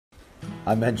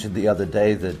I mentioned the other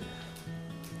day that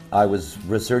I was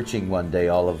researching one day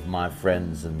all of my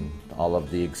friends and all of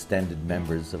the extended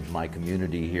members of my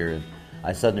community here, and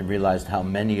I suddenly realized how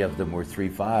many of them were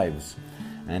 3-5s,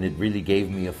 and it really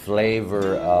gave me a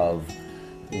flavor of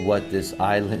what this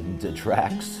island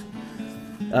attracts.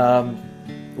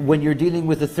 When you're dealing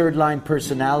with a third-line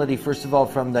personality, first of all,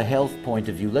 from the health point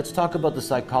of view, let's talk about the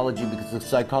psychology, because the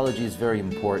psychology is very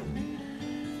important.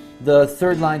 The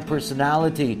third-line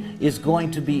personality is going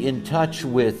to be in touch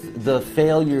with the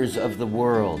failures of the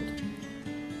world.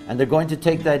 And they're going to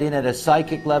take that in at a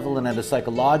psychic level and at a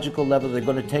psychological level. They're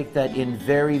going to take that in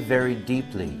very, very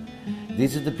deeply.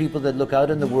 These are the people that look out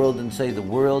in the world and say the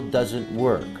world doesn't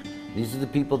work. These are the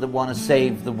people that want to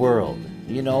save the world.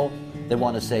 You know, they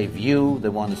want to save you, they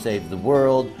want to save the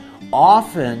world.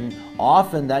 Often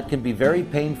that can be very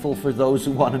painful for those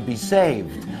who want to be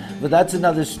saved. But that's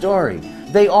another story.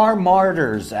 They are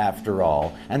martyrs, after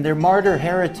all, and they're martyr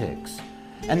heretics.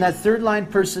 And that third-line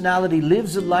personality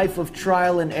lives a life of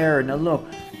trial and error. Now look,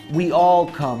 we all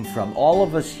all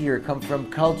of us here come from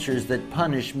cultures that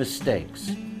punish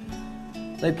mistakes.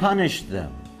 They punish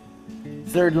them.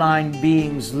 Third-line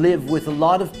beings live with a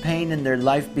lot of pain in their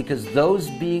life because those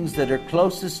beings that are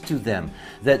closest to them,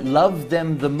 that love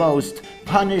them the most,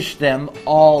 punish them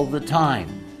all the time.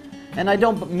 And I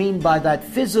don't mean by that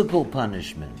physical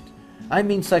punishment. I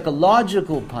mean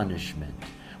psychological punishment.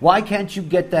 Why can't you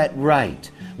get that right?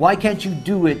 Why can't you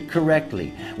do it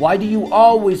correctly? Why do you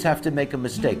always have to make a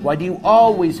mistake? Why do you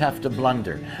always have to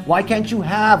blunder? Why can't you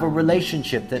have a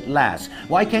relationship that lasts?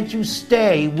 Why can't you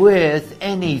stay with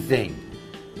anything?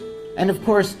 And of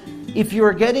course, if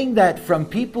you're getting that from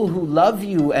people who love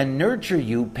you and nurture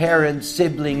you, parents,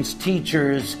 siblings,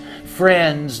 teachers,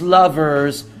 friends,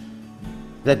 lovers,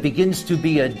 that begins to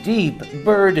be a deep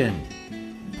burden.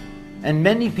 And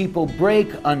many people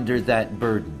break under that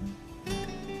burden.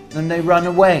 And they run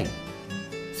away.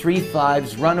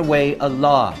 3-5s run away a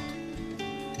lot.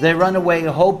 They run away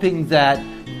hoping that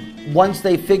once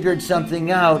they figured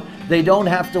something out, they don't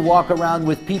have to walk around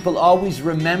with people always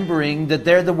remembering that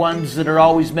they're the ones that are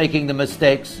always making the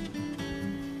mistakes.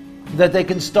 That they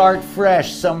can start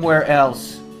fresh somewhere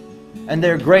else. And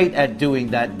they're great at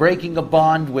doing that, breaking a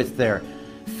bond with their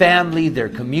family, their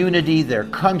community, their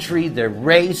country, their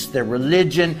race, their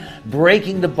religion,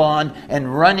 breaking the bond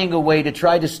and running away to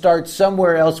try to start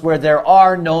somewhere else where there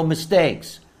are no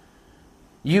mistakes.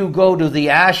 You go to the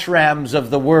ashrams of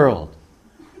the world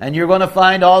and you're going to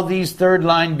find all these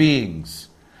third-line beings.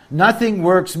 Nothing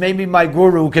works, maybe my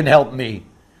guru can help me.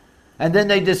 And then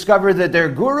they discover that their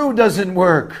guru doesn't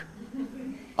work.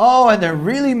 Oh, and they're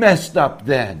really messed up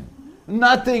then.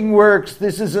 Nothing works,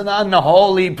 this is an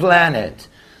unholy planet.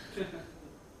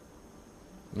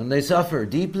 And they suffer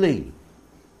deeply.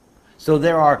 So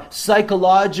there are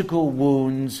psychological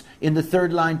wounds in the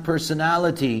third-line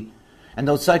personality, and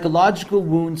those psychological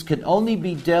wounds can only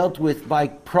be dealt with by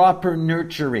proper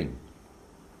nurturing.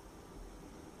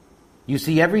 You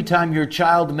see, every time your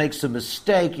child makes a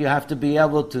mistake, you have to be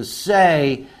able to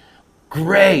say,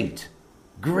 great,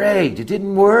 it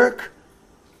didn't work?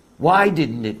 Why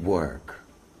didn't it work?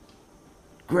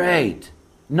 Great.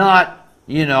 Not,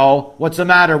 what's the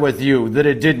matter with you that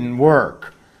it didn't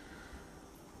work?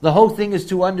 The whole thing is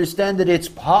to understand that it's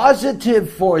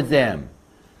positive for them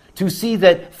to see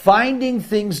that finding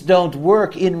things don't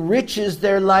work enriches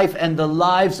their life and the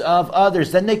lives of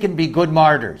others. Then they can be good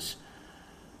martyrs.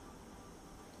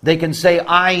 They can say,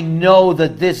 I know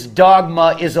that this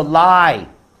dogma is a lie.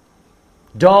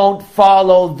 Don't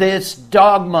follow this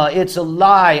dogma. It's a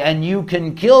lie, and you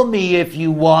can kill me if you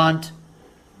want.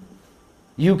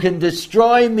 You can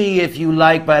destroy me if you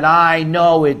like, but I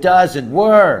know it doesn't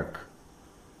work.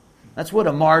 That's what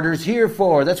a martyr's here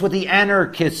for. That's what the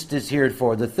anarchist is here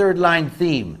for, the third-line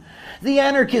theme. The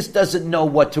anarchist doesn't know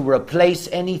what to replace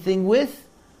anything with.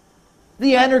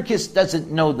 The anarchist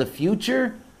doesn't know the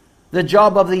future. The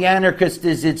job of the anarchist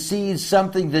is it sees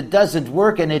something that doesn't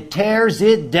work and it tears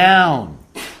it down.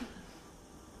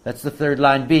 That's the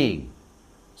third-line being.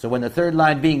 So when the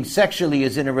third-line being sexually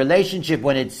is in a relationship,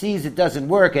 when it sees it doesn't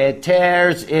work, it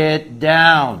tears it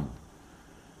down.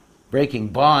 Breaking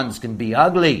bonds can be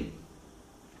ugly.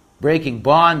 Breaking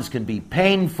bonds can be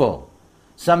painful.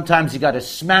 Sometimes you got to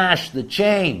smash the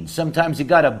chains. Sometimes you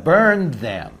got to burn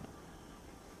them.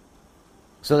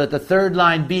 So that the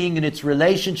third-line being in its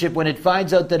relationship, when it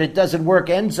finds out that it doesn't work,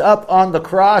 ends up on the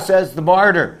cross as the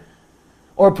martyr.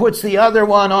 Or puts the other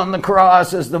one on the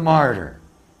cross as the martyr.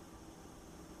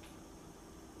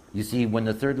 You see, when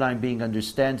the third-line being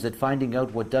understands that finding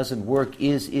out what doesn't work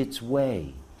is its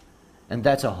way, and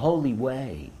that's a holy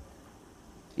way.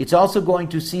 It's also going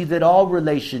to see that all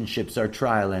relationships are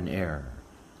trial and error.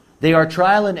 They are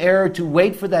trial and error to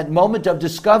wait for that moment of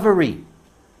discovery.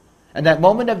 And that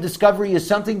moment of discovery is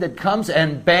something that comes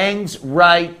and bangs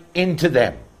right into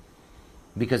them.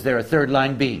 Because they're a third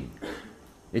line being.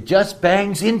 It just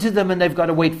bangs into them and they've got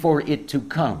to wait for it to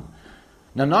come.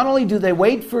 Now not only do they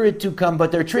wait for it to come,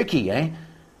 but they're tricky, eh?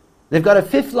 They've got a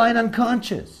fifth line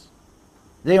unconscious.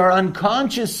 They are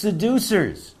unconscious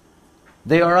seducers.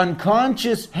 They are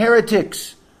unconscious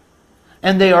heretics.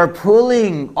 And they are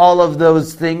pulling all of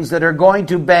those things that are going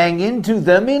to bang into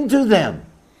them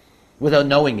without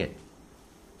knowing it.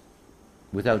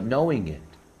 Without knowing it.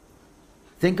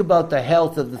 Think about the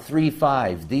health of the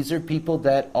 3-5. These are people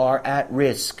that are at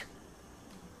risk.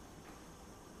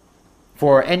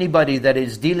 For anybody that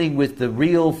is dealing with the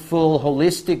real, full,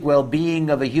 holistic well-being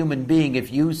of a human being,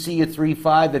 if you see a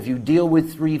 3-5, if you deal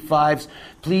with 3-5s,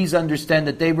 please understand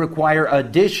that they require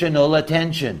additional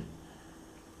attention.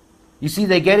 You see,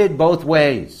 they get it both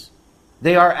ways.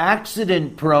 They are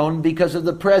accident-prone because of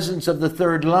the presence of the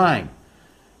third line.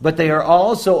 But they are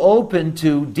also open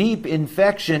to deep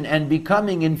infection and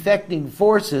becoming infecting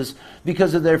forces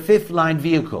because of their fifth line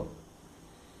vehicle.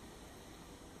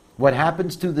 What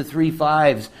happens to the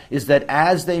 3-5s is that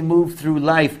as they move through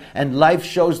life and life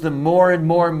shows them more and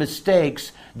more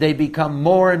mistakes, they become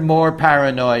more and more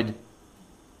paranoid.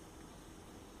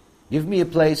 Give me a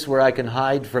place where I can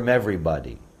hide from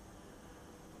everybody.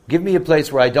 Give me a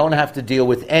place where I don't have to deal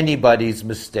with anybody's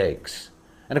mistakes.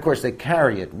 And of course they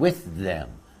carry it with them,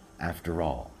 after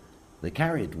all. They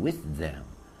carry it with them.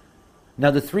 Now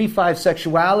the 3-5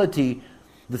 sexuality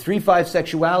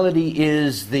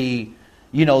is the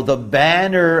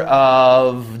banner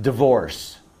of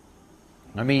divorce.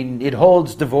 I mean, it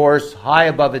holds divorce high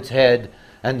above its head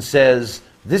and says,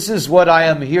 this is what I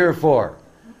am here for.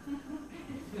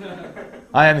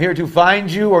 I am here to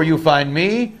find you or you find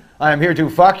me. I am here to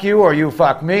fuck you or you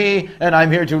fuck me. And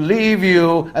I'm here to leave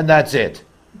you, and that's it.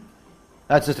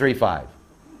 That's the 3-5.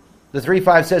 The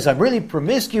 3-5 says, I'm really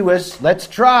promiscuous, let's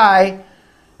try.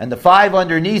 And the 5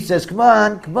 underneath says, come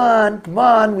on, come on, come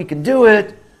on, we can do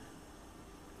it.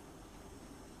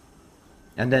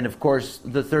 And then, of course,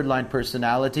 the third line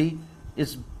personality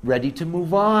is ready to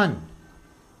move on.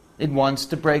 It wants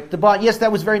to break the bond. Yes,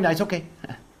 that was very nice. Okay.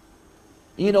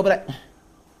 But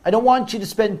I don't want you to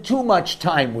spend too much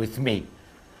time with me.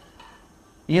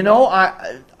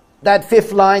 That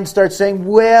fifth line starts saying,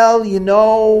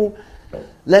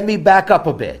 let me back up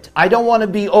a bit. I don't want to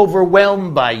be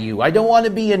overwhelmed by you. I don't want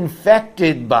to be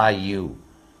infected by you.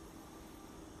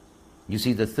 You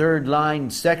see, the third line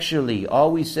sexually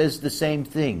always says the same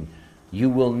thing. You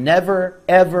will never,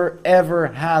 ever, ever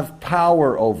have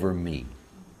power over me.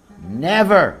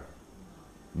 Never.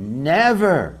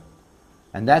 Never.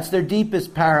 And that's their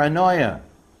deepest paranoia.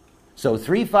 So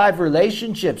 3-5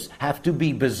 relationships have to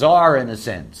be bizarre in a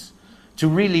sense to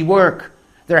really work.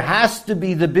 There has to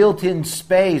be the built-in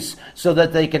space so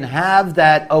that they can have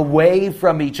that away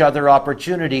from each other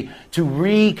opportunity to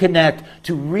reconnect,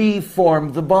 to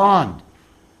reform the bond.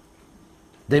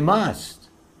 They must.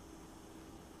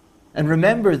 And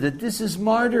remember that this is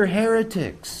martyr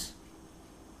heretics.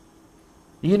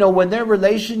 When their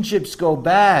relationships go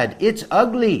bad, it's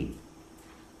ugly.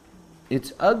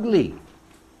 It's ugly.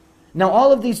 Now,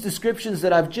 all of these descriptions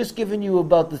that I've just given you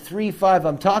about the 3-5,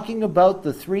 I'm talking about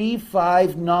the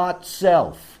 3-5 not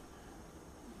self.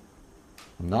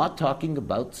 I'm not talking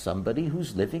about somebody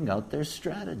who's living out their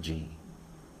strategy.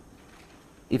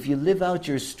 If you live out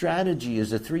your strategy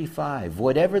as a 3-5,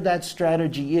 whatever that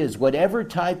strategy is, whatever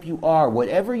type you are,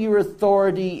 whatever your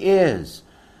authority is,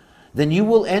 then you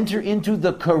will enter into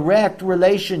the correct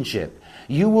relationship.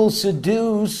 You will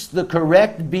seduce the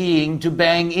correct being to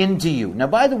bang into you. Now,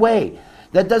 by the way,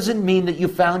 that doesn't mean that you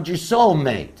found your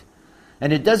soulmate.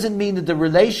 And it doesn't mean that the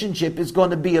relationship is going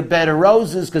to be a bed of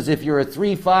roses, because if you're a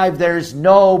 3-5, there's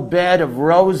no bed of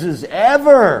roses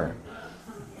ever.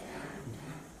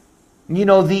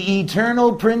 The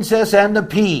eternal princess and the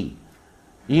pea.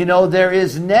 There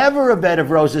is never a bed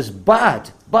of roses,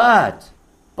 but,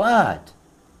 that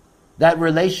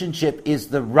relationship is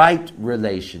the right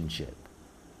relationship.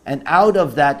 And out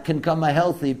of that can come a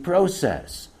healthy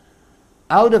process.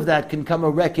 Out of that can come a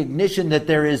recognition that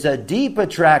there is a deep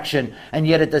attraction, and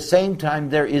yet at the same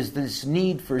time there is this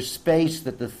need for space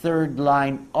that the third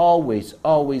line always,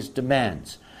 always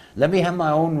demands. Let me have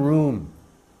my own room.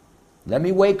 Let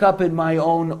me wake up in my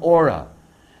own aura.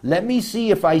 Let me see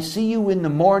if I see you in the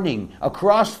morning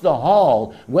across the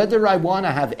hall, whether I want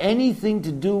to have anything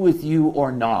to do with you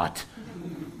or not.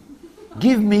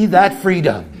 Give me that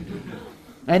freedom.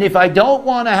 And if I don't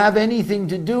want to have anything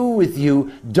to do with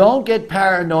you, don't get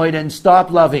paranoid and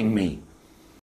stop loving me.